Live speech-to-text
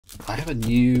I have a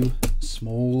new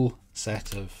small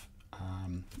set of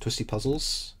twisty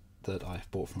puzzles that I've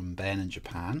bought from Ben in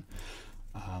Japan.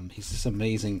 He's this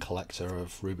amazing collector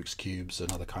of Rubik's Cubes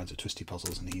and other kinds of twisty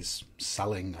puzzles, and he's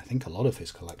selling, I think, a lot of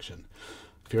his collection.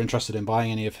 If you're interested in buying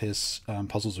any of his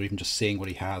puzzles, or even just seeing what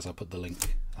he has, I'll put the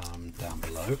link down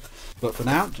below. But for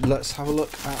now, let's have a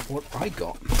look at what I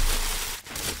got.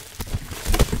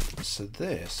 So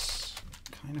this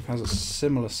kind of has a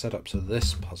similar setup to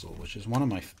this puzzle, which is one of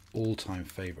my all-time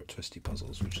favourite twisty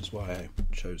puzzles, which is why I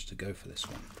chose to go for this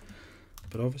one.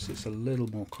 But obviously it's a little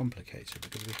more complicated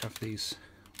because we have these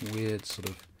weird sort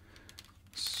of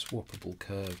swappable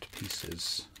curved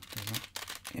pieces.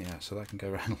 Yeah, so that can go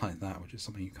around like that, which is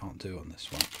something you can't do on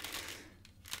this one.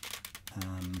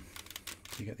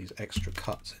 So you get these extra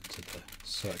cuts into the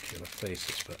circular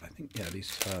faces, but I think, yeah,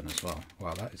 these turn as well.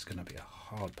 Wow, that is going to be a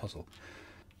hard puzzle.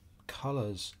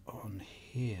 Colours on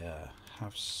here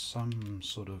have some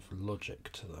sort of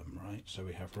logic to them, right? So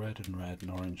we have red and red,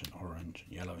 and orange and orange,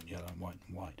 and yellow and white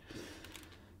and white.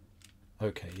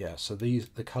 Okay, yeah, so the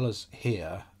colours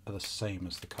here are the same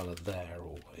as the colour there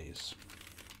always.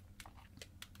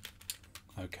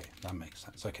 Okay, that makes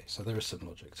sense. Okay, so there is some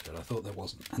logic to it. I thought there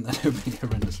wasn't, and then it would be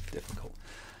horrendously difficult.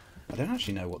 I don't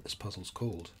actually know what this puzzle's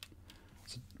called.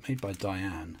 It's made by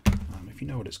Diane. If you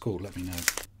know what it's called, let me know.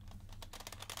 This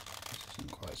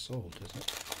isn't quite sold, is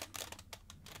it?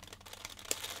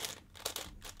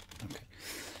 Okay.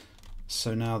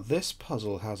 So now this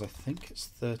puzzle has, I think it's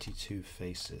 32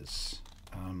 faces.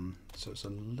 So it's a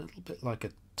little bit like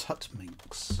a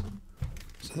Tutminx.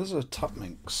 So this is a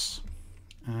Tutminx.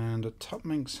 And a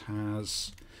Tutminx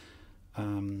has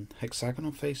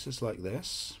hexagonal faces like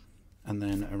this, and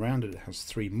then around it has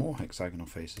 3 more hexagonal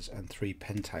faces and 3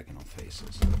 pentagonal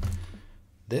faces.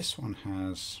 This one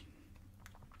has,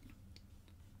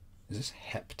 is this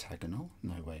heptagonal?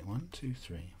 No, wait, 1, 2,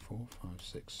 3, 4, 5,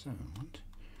 6, 7, 1, 2.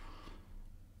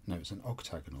 No, it's an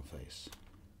octagonal face.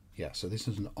 Yeah, so this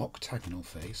is an octagonal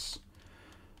face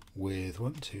with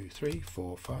 1, 2, 3,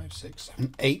 4, 5, 6,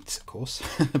 7, 8, of course,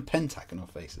 pentagonal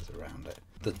faces around it.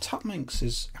 The Tutminx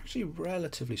is actually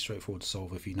relatively straightforward to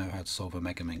solve if you know how to solve a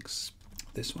Megaminx.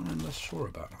 This one I'm less sure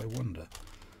about, I wonder.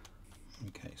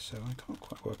 Okay, so I can't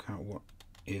quite work out what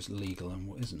is legal and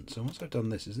what isn't. So once I've done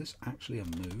this, is this actually a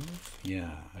move?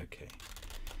 Yeah, okay.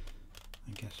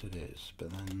 I guess it is, but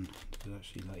then does it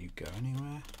actually let you go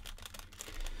anywhere?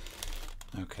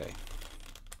 Okay.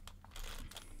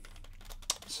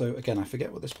 So again, I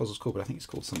forget what this puzzle's called, but I think it's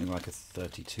called something like a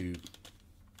 32.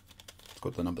 It's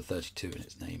got the number 32 in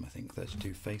its name, I think,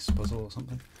 32 face puzzle or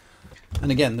something.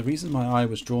 And again, the reason my eye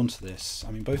was drawn to this,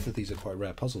 I mean, both of these are quite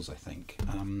rare puzzles, I think,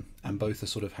 and both are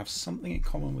sort of have something in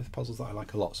common with puzzles that I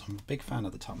like a lot. So I'm a big fan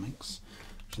of the Tutminx,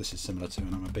 which this is similar to,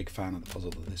 and I'm a big fan of the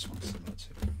puzzle that this one's similar to.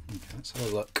 Okay, let's have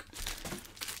a look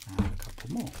at a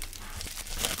couple more.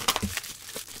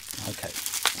 Okay,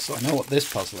 so I know what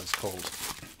this puzzle is called.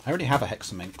 I already have a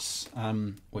Hexaminx,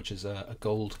 which is a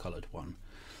gold coloured one,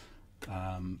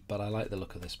 but I like the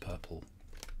look of this purple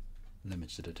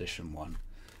limited edition one.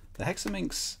 The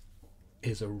Hexaminx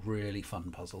is a really fun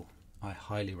puzzle. I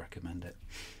highly recommend it.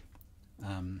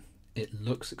 It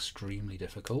looks extremely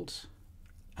difficult,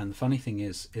 and the funny thing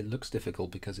is it looks difficult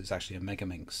because it's actually a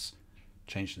Megaminx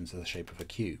changed into the shape of a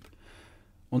cube.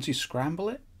 Once you scramble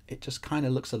it, it just kind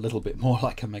of looks a little bit more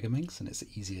like a Megaminx, and it's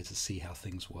easier to see how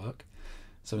things work.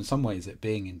 So in some ways, it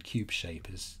being in cube shape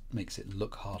makes it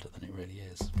look harder than it really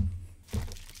is.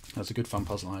 That's a good fun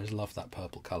puzzle. I just love that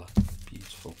purple colour.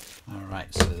 Beautiful. All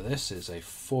right, so this is a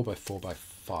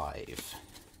 4x4x5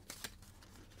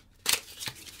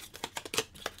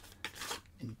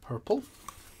 in purple.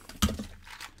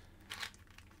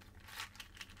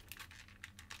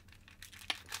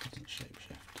 Doesn't shape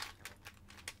shift.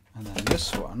 And then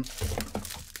this one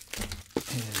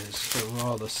is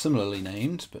rather similarly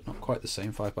named, but not quite the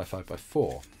same,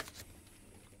 5x5x4.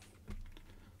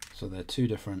 So they're 2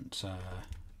 different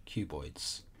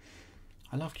cuboids.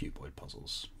 I love cuboid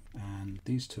puzzles, and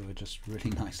these 2 are just really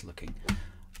nice looking.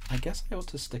 I guess I ought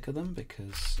to sticker them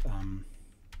because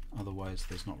otherwise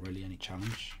there's not really any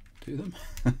challenge to them.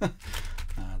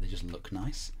 They just look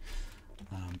nice,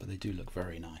 but they do look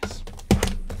very nice.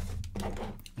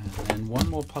 And then one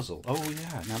more puzzle. Oh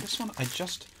yeah, now this one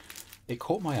it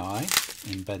caught my eye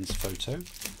in Ben's photo,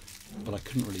 but I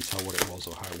couldn't really tell what it was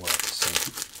or how it worked, so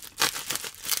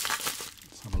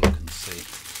let's have a look and see. I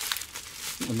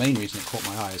think the main reason it caught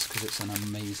my eye is because it's an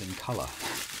amazing colour.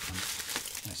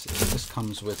 This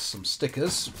comes with some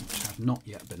stickers, which have not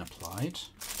yet been applied,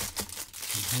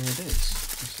 and here it is.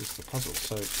 This is the puzzle,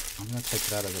 so I'm going to take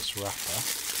it out of this wrapper.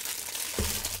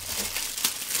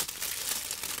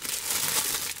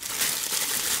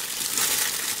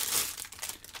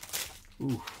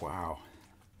 Ooh, wow.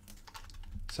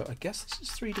 So I guess this is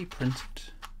 3D printed.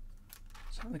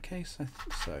 Is that the case? I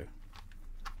think so.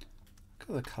 Look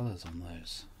at the colours on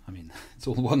those. I mean, it's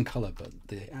all one colour, but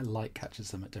the light catches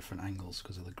them at different angles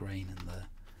because of the grain in the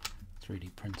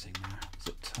 3D printing. Now, how does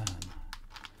it turn?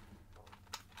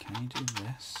 Can you do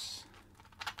this?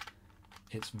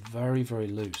 It's very, very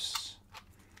loose.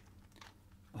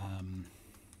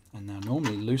 And now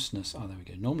normally looseness, oh there we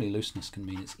go, normally looseness can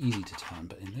mean it's easy to turn,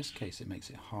 but in this case it makes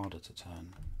it harder to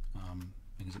turn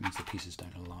because it means the pieces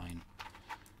don't align.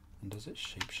 And does it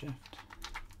shapeshift?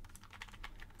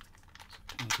 So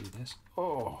can I do this?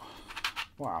 Oh,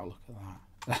 wow, look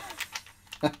at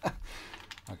that.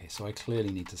 Okay, so I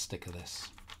clearly need to sticker this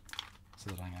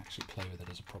so that I can actually play with it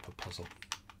as a proper puzzle.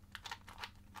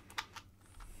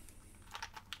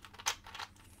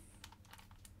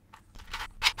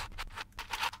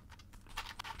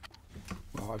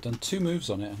 Well, I've done 2 moves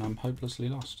on it and I'm hopelessly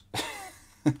lost.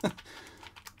 Where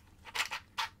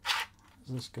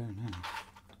does this go now?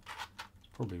 It's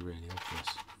probably really obvious.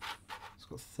 It's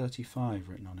got 35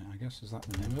 written on it, I guess. Is that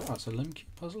the name of it? Oh, it's a limb cube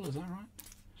puzzle, is that right?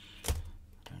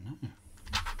 I don't know.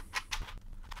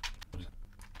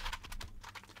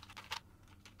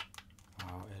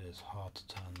 Oh, it is hard to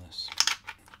turn this.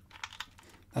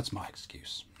 That's my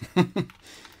excuse.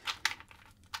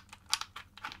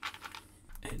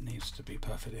 It needs to be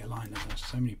perfectly aligned, and there's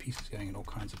so many pieces going in all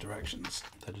kinds of directions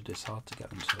that it is hard to get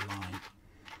them to align.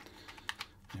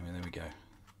 Anyway, there we go.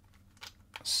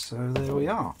 So there we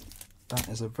are. That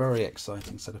is a very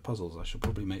exciting set of puzzles. I should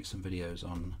probably make some videos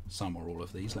on some or all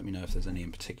of these. Let me know if there's any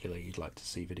in particular you'd like to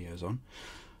see videos on.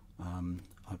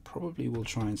 I probably will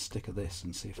try and sticker this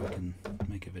and see if I can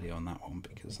make a video on that one,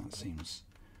 because that seems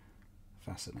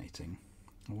fascinating.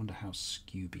 I wonder how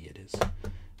Scooby it is.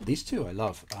 These two I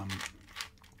love,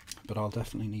 but I'll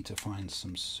definitely need to find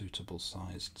some suitable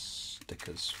sized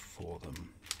stickers for them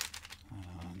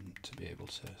to be able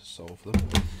to solve them.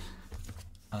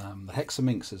 The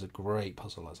Hexaminx is a great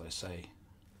puzzle, as I say,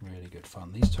 really good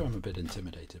fun. These two I'm a bit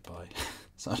intimidated by,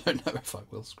 so I don't know if I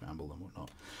will scramble them or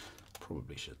not.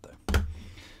 Probably should though.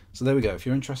 So there we go. If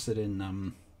you're interested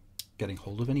in getting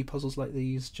hold of any puzzles like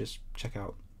these, just check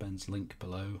out Ben's link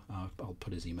below. I'll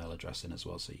put his email address in as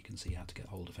well so you can see how to get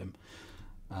hold of him.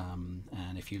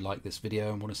 And if you like this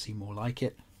video and want to see more like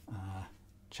it,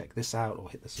 check this out, or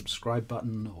hit the subscribe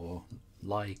button, or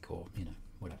like, or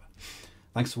whatever.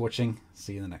 Thanks for watching.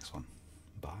 See you in the next one.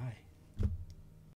 Bye.